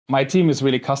My team is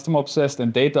really customer obsessed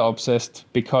and data obsessed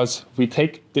because we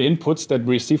take the inputs that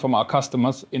we receive from our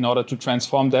customers in order to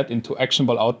transform that into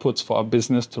actionable outputs for our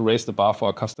business to raise the bar for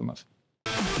our customers.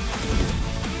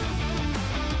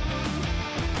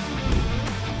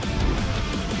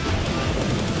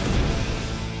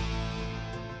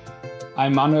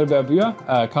 I'm Manuel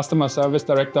Berbuer, Customer Service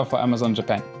Director for Amazon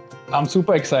Japan. I'm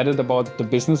super excited about the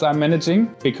business I'm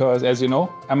managing because, as you know,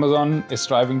 Amazon is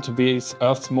striving to be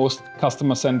Earth's most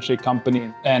customer-centric company.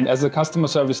 And as a customer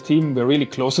service team, we're really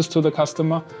closest to the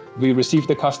customer. We receive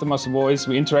the customer's voice,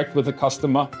 we interact with the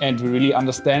customer, and we really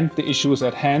understand the issues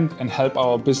at hand and help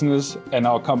our business and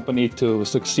our company to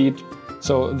succeed.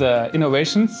 So the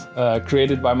innovations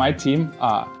created by my team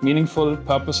are meaningful,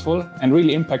 purposeful, and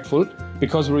really impactful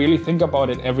because we really think about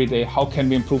it every day. How can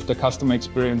we improve the customer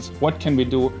experience? What can we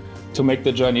do to make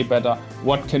the journey better?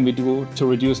 What can we do to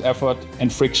reduce effort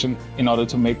and friction in order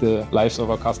to make the lives of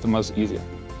our customers easier?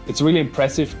 It's really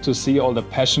impressive to see all the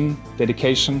passion,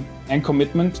 dedication, and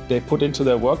commitment they put into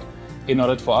their work in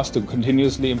order for us to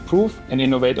continuously improve and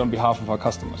innovate on behalf of our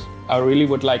customers. I really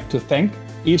would like to thank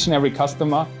each and every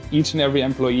customer, each and every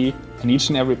employee, and each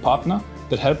and every partner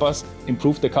that help us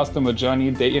improve the customer journey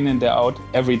day in and day out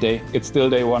every day. It's still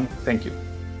day one. Thank you.